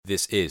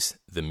This is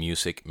the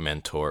Music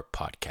Mentor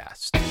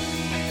Podcast.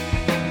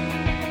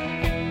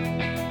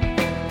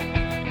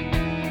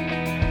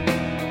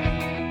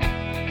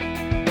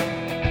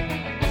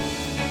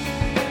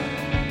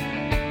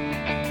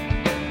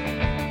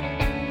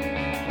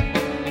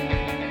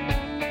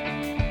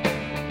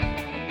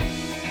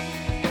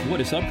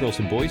 What is up, girls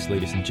and boys,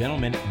 ladies and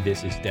gentlemen?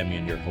 This is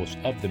Demian, your host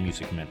of the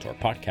Music Mentor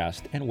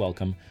Podcast, and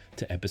welcome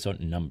to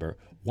episode number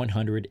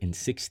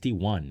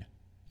 161.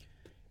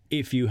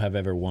 If you have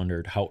ever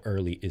wondered how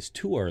early is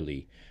too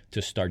early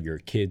to start your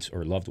kids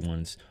or loved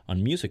ones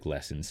on music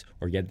lessons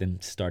or get them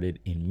started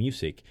in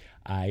music,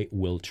 I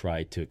will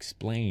try to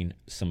explain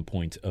some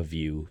points of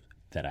view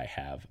that I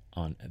have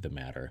on the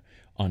matter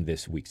on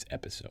this week's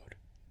episode.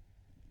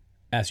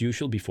 As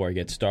usual, before I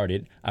get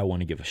started, I want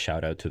to give a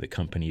shout out to the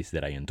companies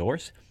that I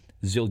endorse: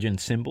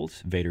 Zildjian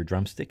Cymbals, Vader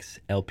Drumsticks,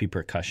 LP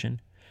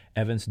Percussion,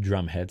 Evans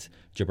Drumheads,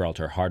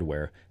 Gibraltar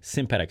Hardware,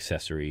 Simpad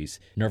Accessories,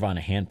 Nirvana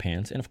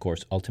Handpans, and of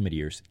course, Ultimate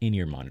Ears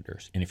in-ear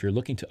monitors. And if you're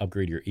looking to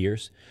upgrade your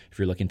ears, if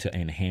you're looking to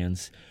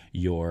enhance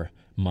your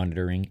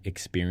monitoring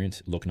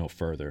experience, look no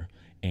further.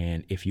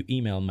 And if you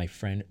email my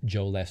friend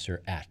Joe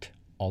Lesser at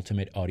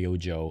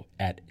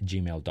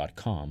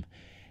ultimateaudiojoe@gmail.com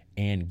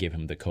and give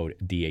him the code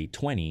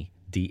DA20,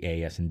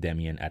 DA as in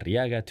Demian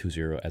Arriaga,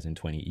 20 as in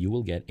 20, you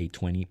will get a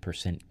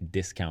 20%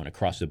 discount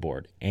across the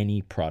board,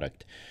 any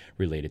product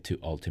related to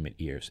Ultimate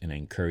Ears. And I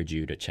encourage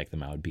you to check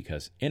them out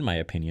because, in my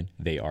opinion,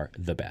 they are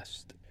the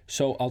best.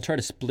 So I'll try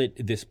to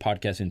split this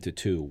podcast into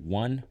two.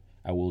 One,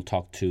 I will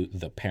talk to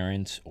the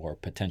parents or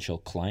potential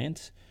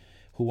clients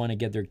who want to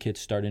get their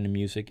kids started in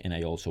music. And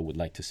I also would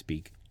like to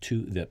speak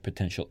to the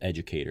potential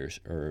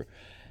educators or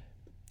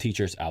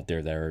teachers out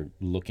there that are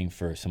looking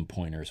for some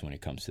pointers when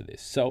it comes to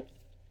this. So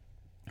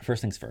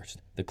first things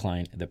first, the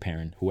client, the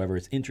parent, whoever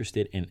is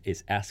interested and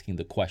is asking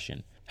the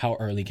question, how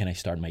early can I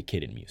start my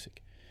kid in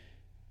music?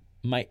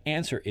 My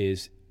answer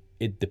is,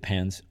 it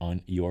depends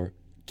on your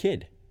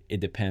kid. It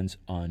depends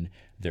on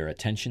their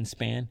attention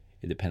span.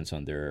 It depends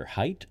on their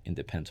height. It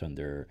depends on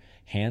their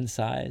hand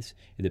size.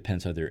 It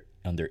depends on their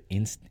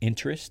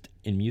interest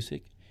in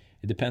music.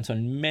 It depends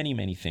on many,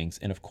 many things.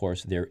 And of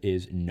course, there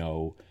is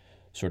no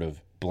sort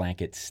of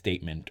blanket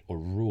statement or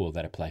rule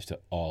that applies to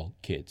all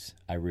kids.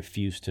 I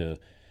refuse to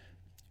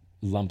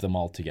lump them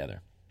all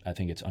together. I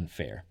think it's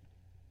unfair.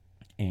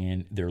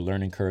 And their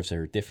learning curves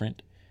are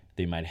different.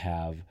 They might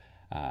have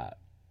an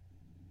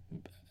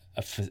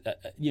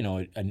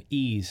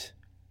ease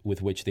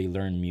with which they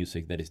learn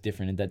music that is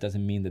different, and that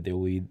doesn't mean that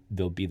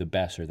they'll be the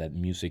best or that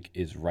music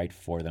is right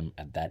for them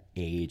at that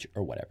age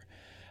or whatever.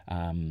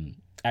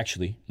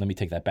 Actually, let me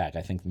take that back.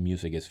 I think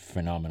music is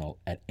phenomenal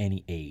at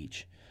any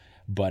age,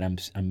 but I'm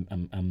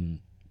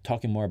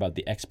talking more about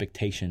the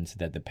expectations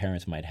that the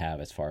parents might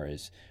have as far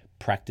as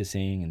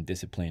practicing and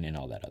discipline and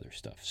all that other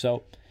stuff.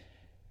 So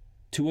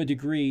to a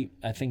degree,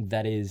 I think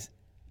that is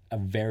a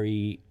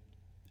very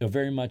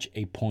much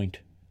a point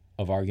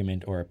of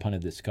argument or a point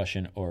of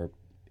discussion or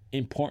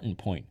important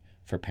point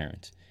for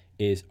parents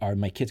is, are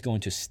my kids going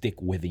to stick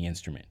with the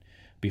instrument?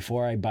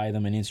 Before I buy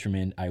them an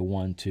instrument, I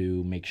want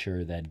to make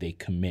sure that they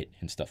commit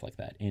and stuff like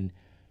that. And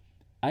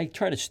I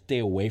try to stay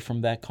away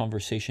from that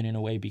conversation in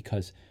a way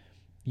because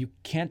you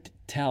can't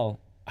tell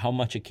how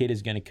much a kid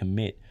is going to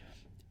commit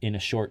in a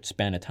short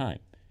span of time.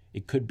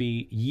 It could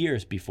be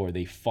years before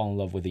they fall in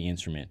love with the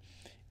instrument.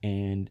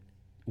 And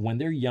when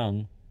they're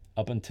young,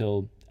 up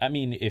until,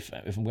 if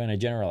I'm going to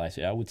generalize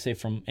it, I would say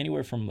from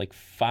anywhere from like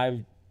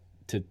 5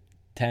 to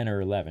 10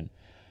 or 11,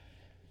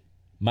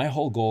 my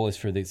whole goal is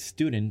for the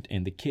student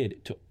and the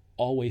kid to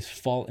always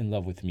fall in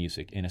love with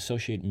music and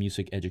associate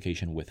music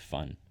education with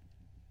fun.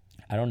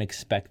 I don't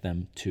expect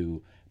them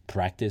to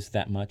practice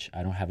that much.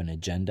 I don't have an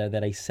agenda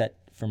that I set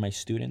for my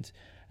students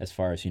as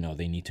far as,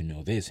 they need to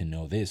know this and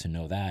know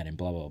that and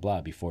blah, blah,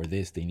 blah. Before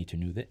this, they need to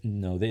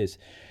know this.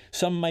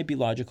 Some might be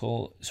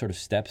logical sort of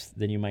steps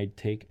that you might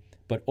take.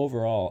 But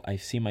overall, I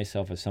see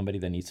myself as somebody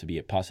that needs to be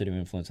a positive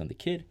influence on the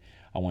kid.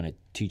 I want to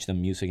teach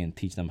them music and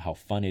teach them how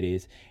fun it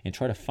is and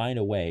try to find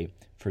a way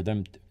for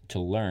them to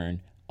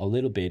learn a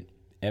little bit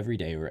every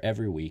day or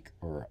every week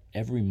or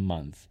every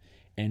month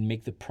and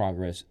make the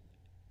progress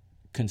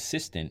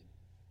consistent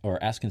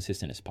or as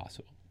consistent as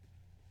possible.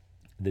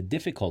 The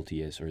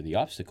difficulty is, or the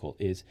obstacle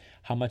is,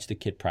 how much the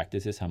kid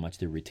practices, how much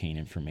they retain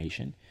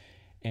information.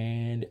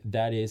 And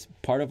that is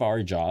part of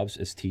our jobs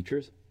as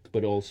teachers,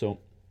 but also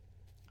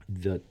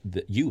the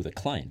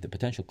client, the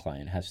potential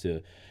client, has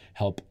to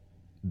help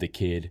the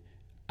kid,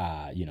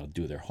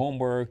 do their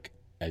homework.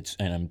 And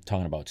I'm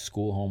talking about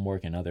school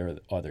homework and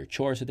other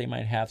chores that they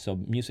might have. So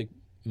music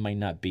might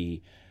not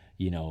be,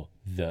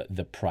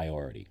 the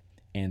priority.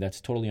 And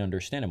that's totally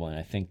understandable. And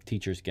I think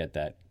teachers get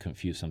that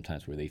confused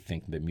sometimes, where they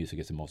think that music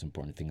is the most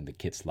important thing in the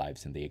kids'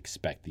 lives and they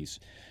expect these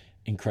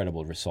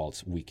incredible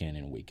results week in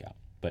and week out.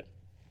 But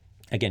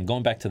again,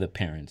 going back to the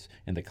parents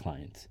and the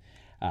clients,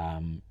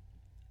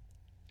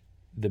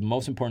 the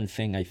most important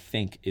thing, I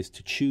think, is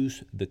to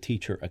choose the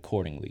teacher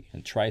accordingly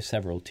and try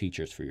several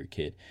teachers for your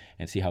kid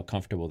and see how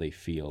comfortable they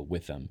feel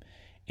with them.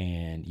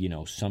 And,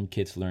 some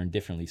kids learn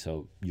differently.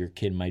 So your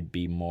kid might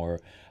be more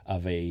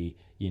of a,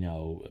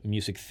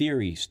 music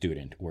theory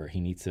student where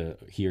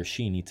he or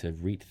she needs to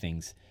read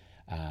things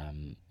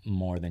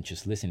more than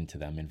just listening to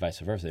them, and vice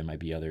versa. There might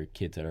be other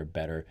kids that are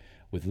better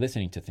with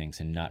listening to things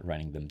and not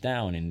writing them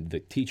down, and the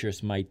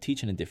teachers might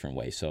teach in a different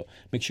way. So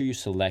make sure you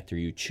select or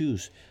you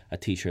choose a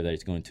teacher that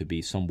is going to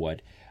be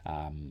somewhat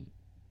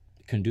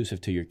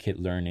conducive to your kid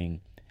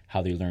learning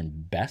how they learn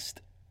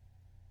best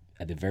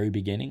at the very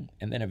beginning,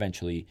 and then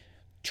eventually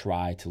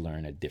try to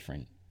learn at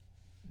different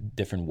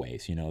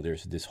ways.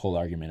 There's this whole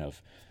argument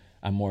of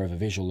I'm more of a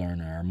visual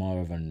learner, I'm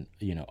more of an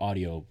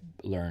audio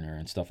learner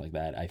and stuff like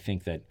that. I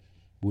think that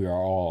we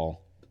are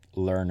all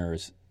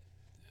learners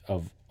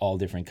of all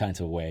different kinds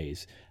of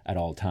ways at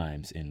all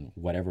times in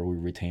whatever we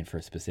retain for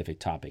a specific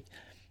topic,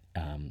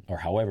 or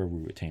however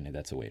we retain it.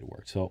 That's the way to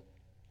work. So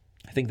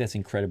I think that's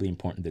incredibly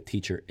important, the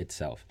teacher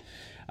itself.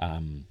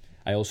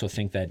 I also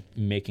think that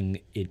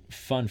making it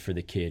fun for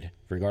the kid,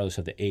 regardless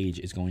of the age,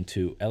 is going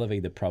to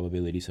elevate the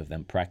probabilities of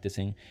them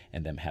practicing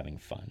and them having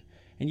fun.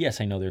 And yes,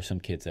 I know there's some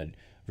kids that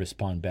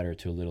respond better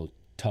to a little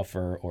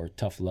tougher or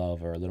tough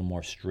love or a little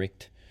more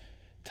strict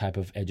type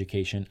of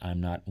education.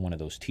 I'm not one of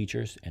those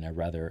teachers, and I'd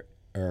rather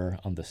err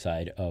on the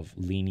side of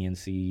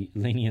lenience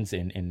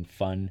and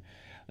fun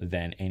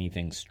than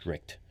anything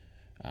strict.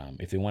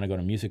 If they want to go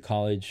to music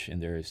college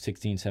and they're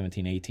 16,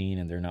 17, 18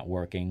 and they're not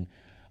working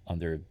on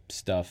their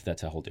stuff,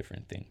 that's a whole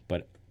different thing.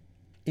 But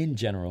in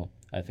general,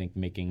 I think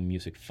making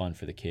music fun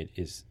for the kid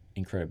is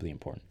incredibly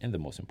important and the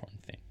most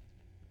important thing.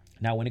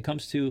 Now, when it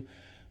comes to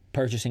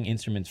purchasing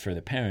instruments for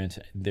the parents,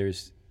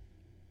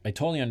 I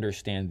totally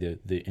understand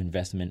the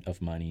investment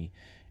of money,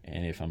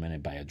 and if I'm going to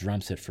buy a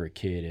drum set for a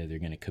kid, they're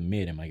going to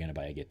commit, am I going to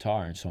buy a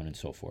guitar, and so on and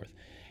so forth.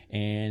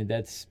 And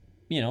that's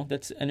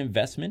an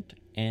investment,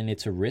 and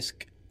it's a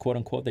risk, quote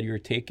unquote, that you're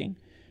taking,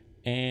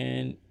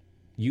 and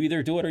you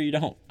either do it or you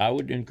don't. I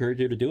would encourage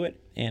you to do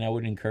it, and I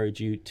would encourage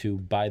you to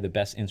buy the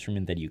best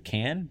instrument that you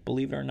can,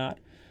 believe it or not.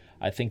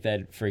 I think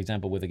that, for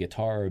example, with a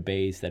guitar or a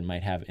bass that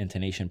might have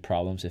intonation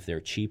problems, if they're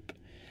cheap,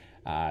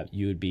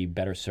 you would be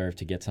better served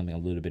to get something a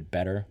little bit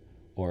better,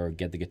 or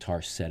get the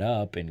guitar set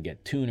up and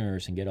get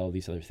tuners and get all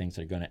these other things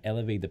that are going to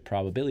elevate the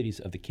probabilities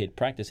of the kid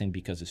practicing,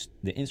 because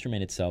the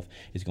instrument itself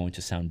is going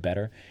to sound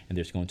better, and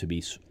there's going to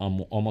be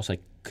almost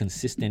like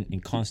consistent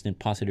and constant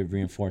positive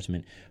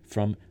reinforcement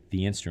from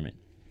the instrument.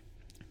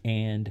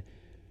 And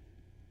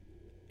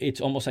it's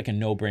almost like a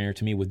no-brainer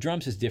to me. With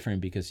drums, it's different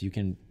because you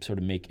can sort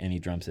of make any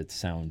drums that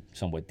sound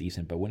somewhat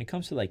decent. But when it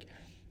comes to like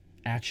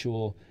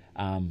actual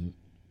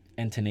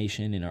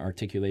intonation and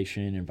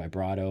articulation and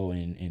vibrato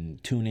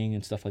and tuning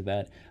and stuff like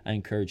that, I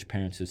encourage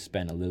parents to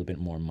spend a little bit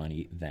more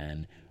money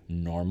than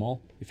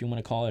normal, if you want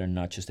to call it, and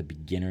not just a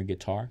beginner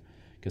guitar.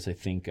 Because I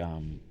think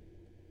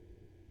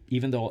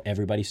even though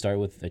everybody started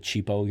with a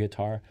cheapo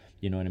guitar,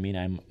 you know what I mean?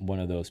 I'm one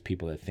of those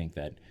people that think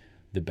that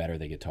the better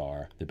the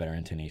guitar, the better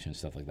intonation,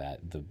 stuff like that,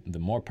 the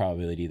more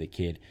probability the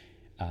kid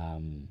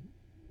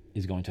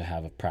is going to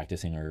have of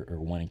practicing or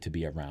wanting to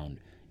be around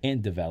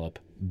and develop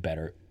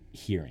better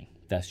hearing.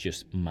 That's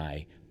just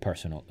my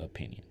personal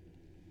opinion.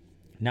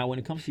 Now, when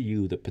it comes to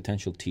you, the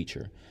potential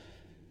teacher,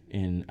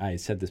 and I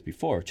said this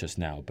before just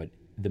now, but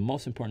the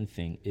most important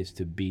thing is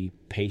to be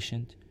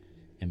patient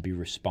and be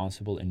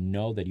responsible and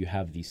know that you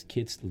have these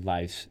kids'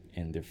 lives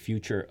and the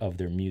future of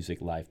their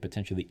music life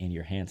potentially in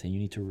your hands, and you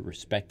need to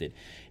respect it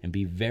and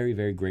be very,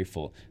 very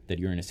grateful that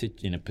you're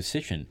in a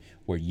position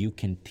where you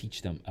can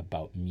teach them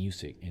about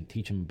music and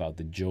teach them about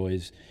the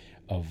joys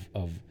of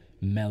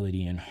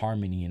melody and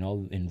harmony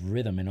and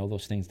rhythm and all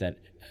those things that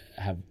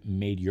have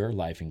made your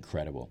life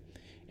incredible.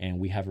 And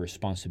we have a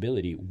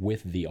responsibility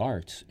with the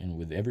arts and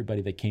with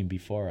everybody that came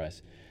before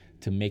us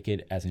to make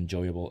it as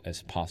enjoyable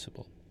as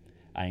possible.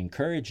 I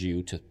encourage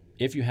you to,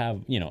 if you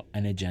have,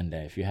 an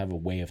agenda, if you have a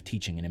way of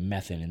teaching and a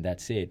method and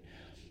that's it,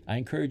 I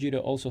encourage you to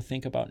also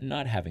think about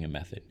not having a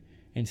method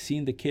and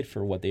seeing the kid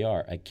for what they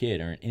are, a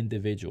kid or an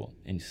individual,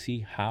 and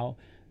see how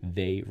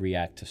they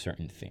react to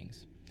certain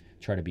things.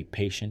 Try to be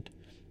patient.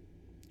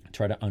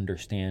 Try to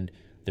understand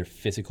their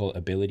physical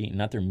ability,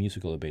 not their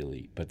musical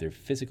ability, but their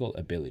physical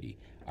ability.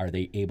 Are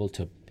they able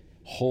to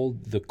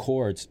hold the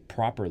chords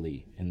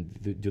properly?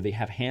 And do they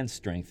have hand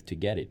strength to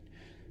get it?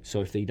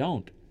 So if they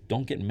don't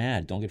get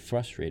mad, don't get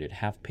frustrated,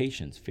 have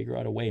patience, figure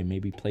out a way,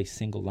 maybe play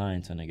single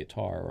lines on a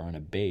guitar or on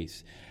a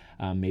bass.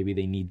 Maybe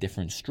they need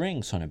different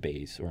strings on a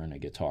bass or on a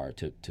guitar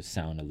to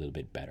sound a little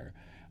bit better,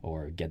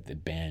 or get the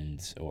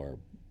bends or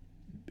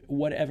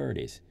whatever it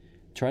is.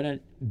 Try to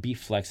be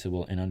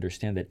flexible and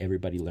understand that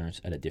everybody learns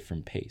at a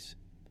different pace.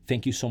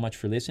 Thank you so much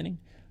for listening.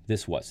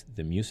 This was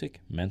the Music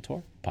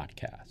Mentor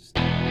Podcast.